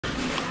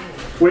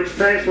which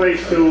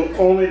translates to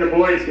only the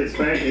boys get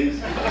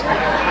spankings.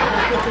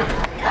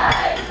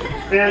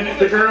 And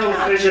the girls,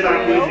 they get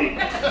off easy.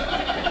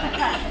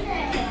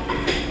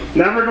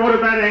 Never go to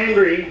bed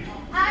angry.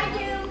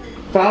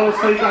 Fall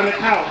asleep on the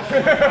couch.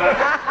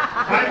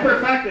 I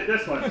perfected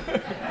this one.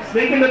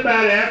 Sneak into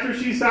bed after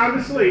she's sound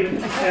asleep,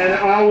 and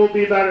all will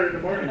be better in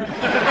the morning.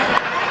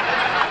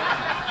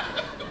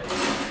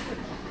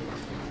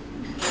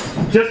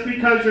 Just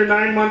because you're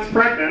 9 months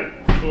pregnant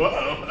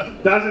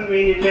doesn't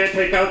mean you can't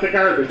take out the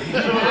garbage.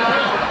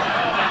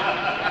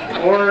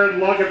 Or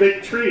lug a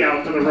big tree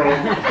out to the road.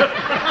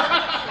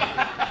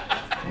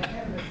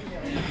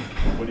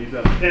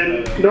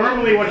 And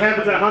normally what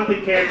happens at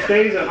hunting camp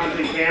stays at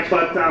hunting camp,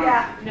 but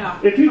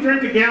if you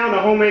drink a gallon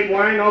of homemade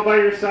wine all by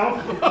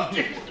yourself,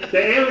 the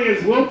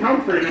aliens will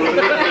come for you.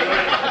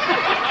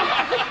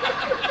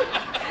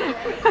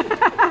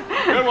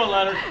 Good one,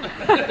 Leonard.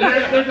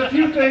 There's a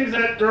few things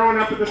that growing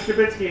up in the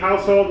Skibitsky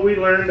household we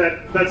learned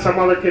that some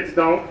other kids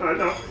don't.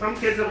 Some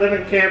kids that live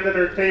in Camden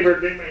or Tabor,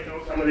 they may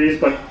know some of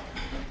these, but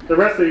the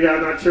rest of you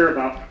I'm not sure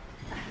about.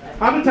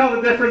 How to tell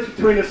the difference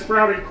between a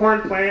sprouting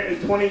corn plant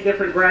and 20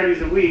 different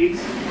varieties of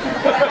weeds.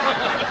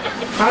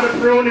 How to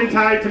prune and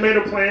tie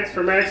tomato plants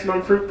for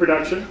maximum fruit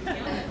production.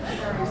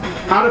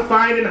 How to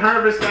find and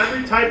harvest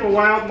every type of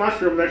wild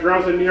mushroom that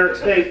grows in New York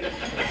State.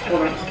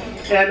 Hold on.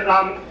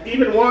 And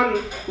even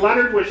one,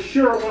 Leonard was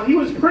sure, well, he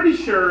was pretty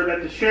sure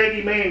that the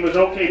shaggy mane was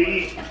okay to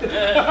eat.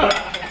 But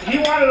he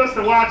wanted us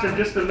to watch him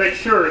just to make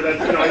sure that,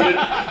 you know, he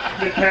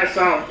didn't pass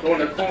out going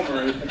to coma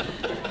or anything.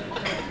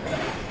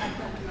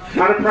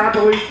 How to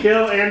properly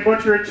kill and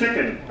butcher a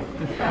chicken.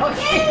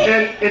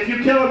 And if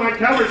you kill them on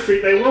Calvert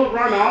Street, they will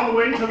run all the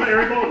way to the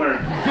Erie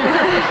Boulevard.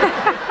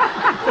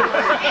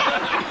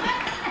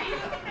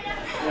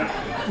 Yeah.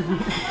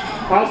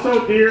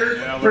 Also deer,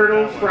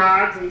 turtles,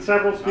 frogs, and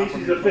several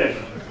species of fish.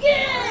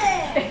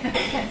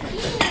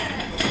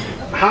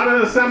 How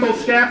to assemble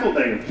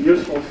scaffolding,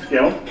 useful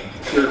skill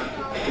for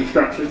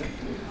construction.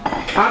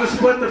 How to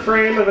split the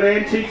frame of an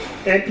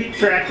antique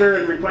tractor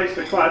and replace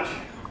the clutch.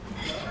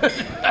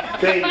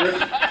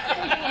 Dangerous.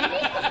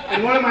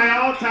 And one of my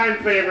all-time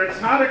favorites,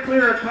 how to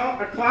clear a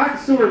clogged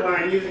sewer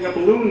line using a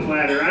balloon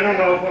ladder. I don't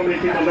know how many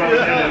people know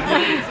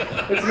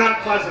that. It's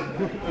not pleasant.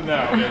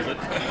 No, it isn't.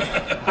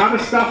 How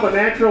to stuff a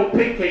natural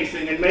pig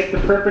casing and make the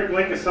perfect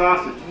link of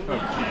sausage. Oh,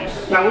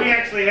 now, we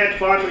actually had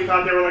fun. We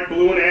thought they were like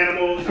balloon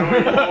animals.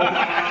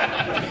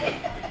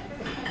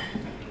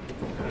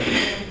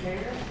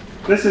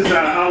 This is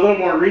a little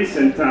more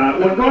recent.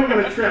 When going on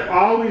a trip,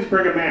 always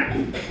bring a map.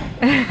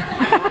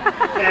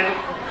 And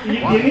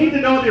you need to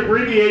know the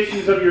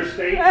abbreviations of your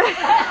state.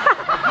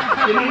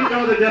 You need to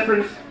know the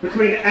difference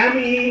between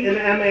ME and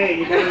MA.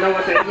 You got to know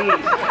what that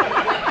means.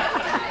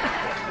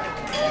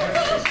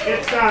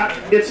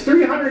 It's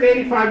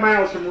 385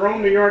 miles from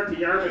Rome, New York to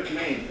Yarmouth,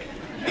 Maine.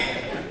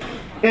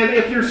 And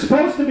if you're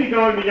supposed to be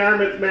going to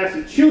Yarmouth,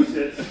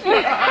 Massachusetts,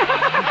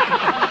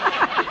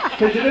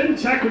 because you didn't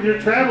check with your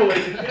travel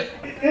agent,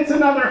 it's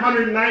another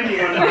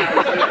 191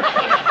 miles there.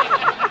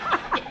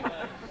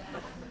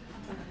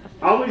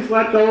 Always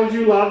let those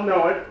you love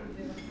know it.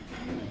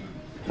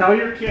 Tell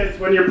your kids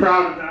when you're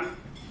proud of them.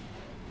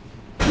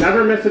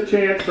 Never miss a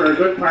chance for a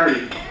good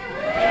party.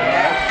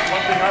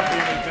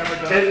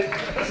 And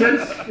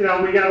since, you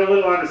know, we got a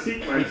little out of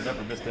sequence,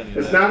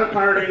 it's not a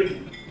party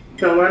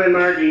till Len and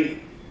Margie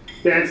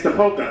dance the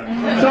polka.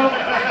 So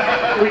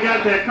we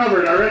got that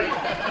covered already.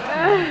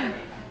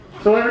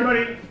 So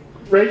everybody,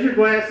 raise your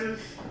glasses.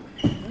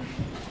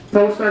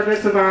 Toast our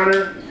guests of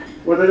honor.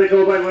 Whether they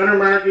go by Len or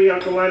Margie,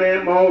 Uncle Len,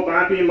 Aunt Mo,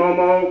 Bobby,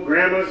 Momo,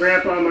 Grandma,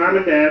 Grandpa, Mom,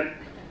 and Dad.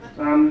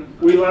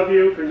 We love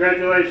you.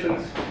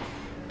 Congratulations.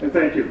 And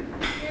thank you.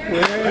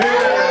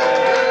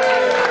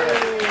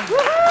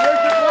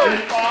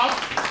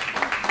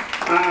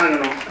 I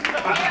don't know.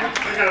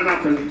 I got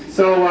nothing.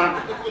 So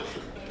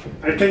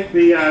I think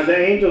the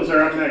Angels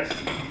are up next.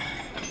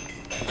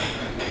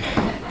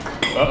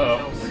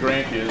 Uh-oh. The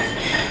grandkids.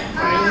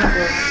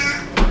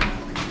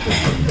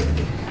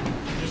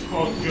 Just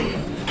call Julie.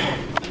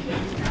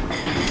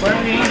 Where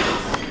are the Angels? I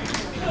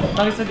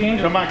thought he said the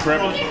Angels. Come on, Crip.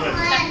 Go on,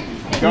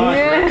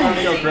 Crip. Time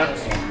to go,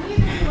 Crips.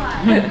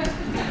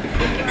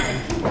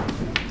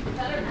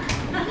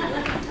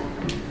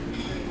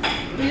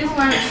 We just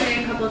want to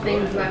say a couple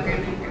things about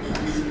Grandma and Grandpa.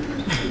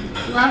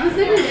 Love is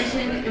a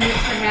condition in which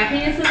the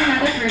happiness of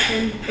another person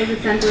is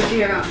essential to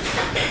your own.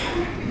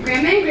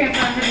 Grandma and Grandpa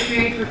have been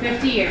married for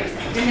 50 years,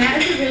 and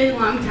that is a really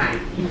long time,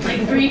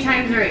 like 3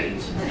 times our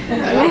age.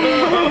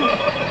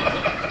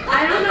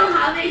 I don't know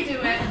how they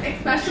do it,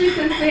 especially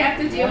since they have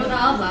to deal with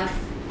all of us,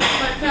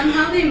 but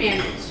somehow they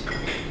manage.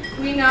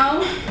 We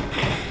all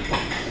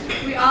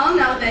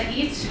know that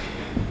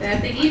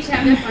they each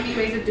have their funny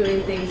ways of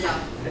doing things though.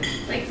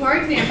 Like for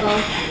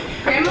example,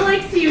 Grandma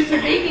likes to use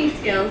her baking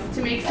skills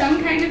to make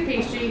some kind of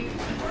pastry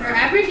for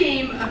every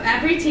game of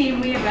every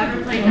team we have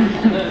ever played on.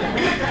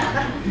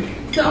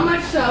 So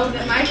much so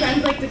that my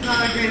friends like to call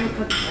her Grandma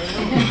Cookie.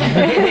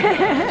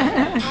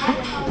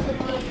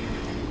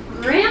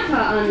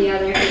 Grandpa, on the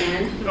other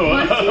hand,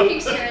 wants to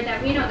make sure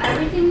that we know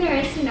everything there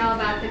is to know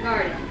about the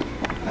garden.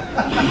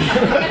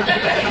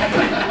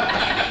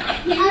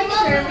 He makes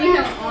sure we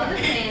know all the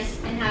plants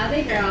and how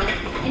they grow,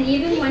 and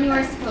even when you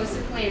are supposed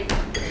to plant them.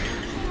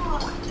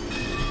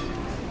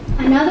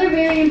 Another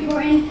very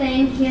important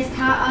thing he has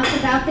taught us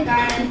about the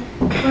garden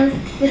was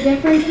the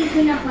difference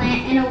between a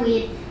plant and a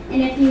weed.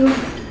 And if you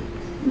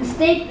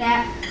mistake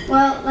that,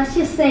 well, let's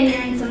just say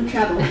you're in some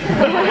trouble.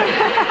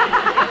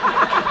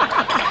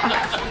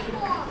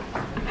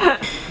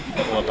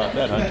 Well, about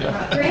that, huh,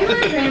 Jeff? Grandma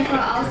and Grandpa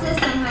also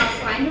somehow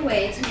find a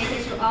way to make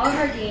it to all of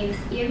our games,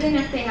 even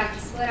if they have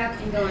to split up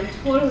and go in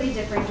totally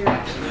different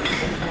directions.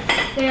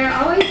 They are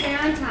always there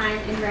on time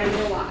and ready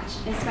to watch,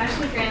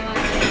 especially Grandma in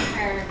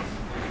her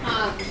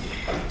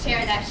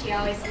chair that she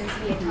always seems to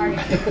be a target.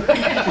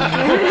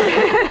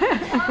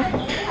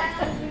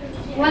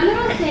 One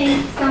little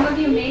thing some of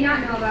you may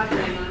not know about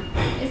Grandma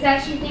is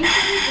that she thinks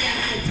that her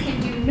grandkids can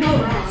do no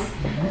wrong.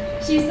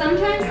 She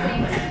sometimes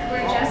thinks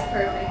we're just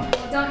perfect.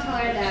 Well, don't tell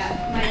her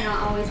that. Might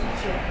not always be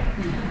true.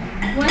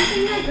 One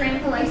thing that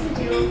Grandpa likes to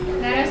do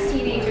that us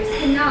teenagers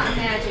cannot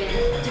imagine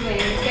doing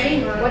is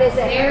getting up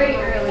very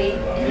early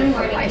in the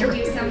morning to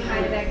do some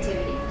kind of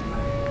activity.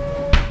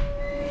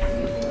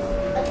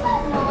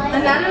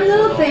 Another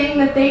little thing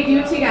that they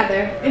do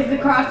together is the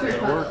crossword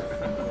puzzle.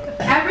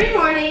 Every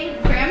morning,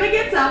 Grandma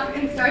gets up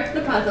and starts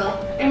the puzzle,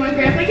 and when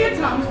Grandpa gets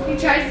home, he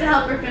tries to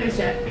help her finish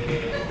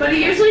it. But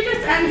he usually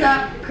just ends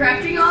up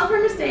correcting all of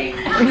her mistakes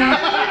and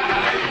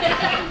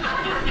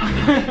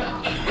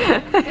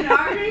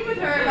arguing with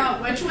her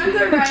about which ones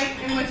are right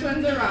and which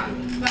ones are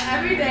wrong. But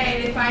every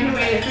day, they find a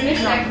way to finish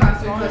that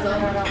crossword puzzle,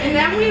 and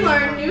then we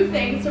learn new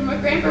things from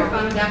what Grandpa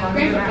found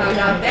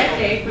out that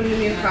day from the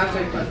new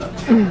crossword puzzle.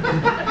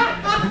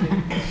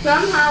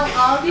 Somehow,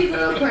 all of these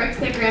little quirks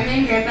that Grandma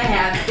and Grandpa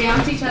have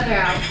balance each other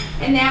out,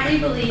 and that we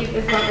believe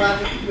is what love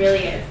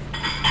really is.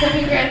 So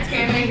congrats,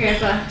 Grandma and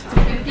Grandpa,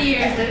 to 50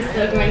 years that is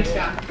still going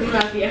strong. We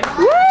love you.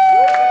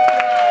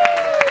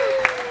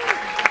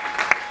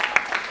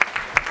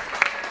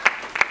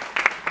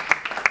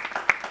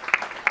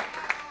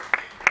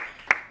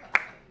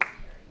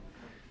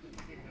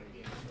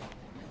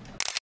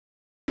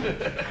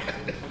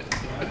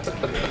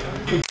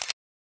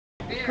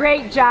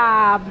 Great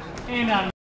job. And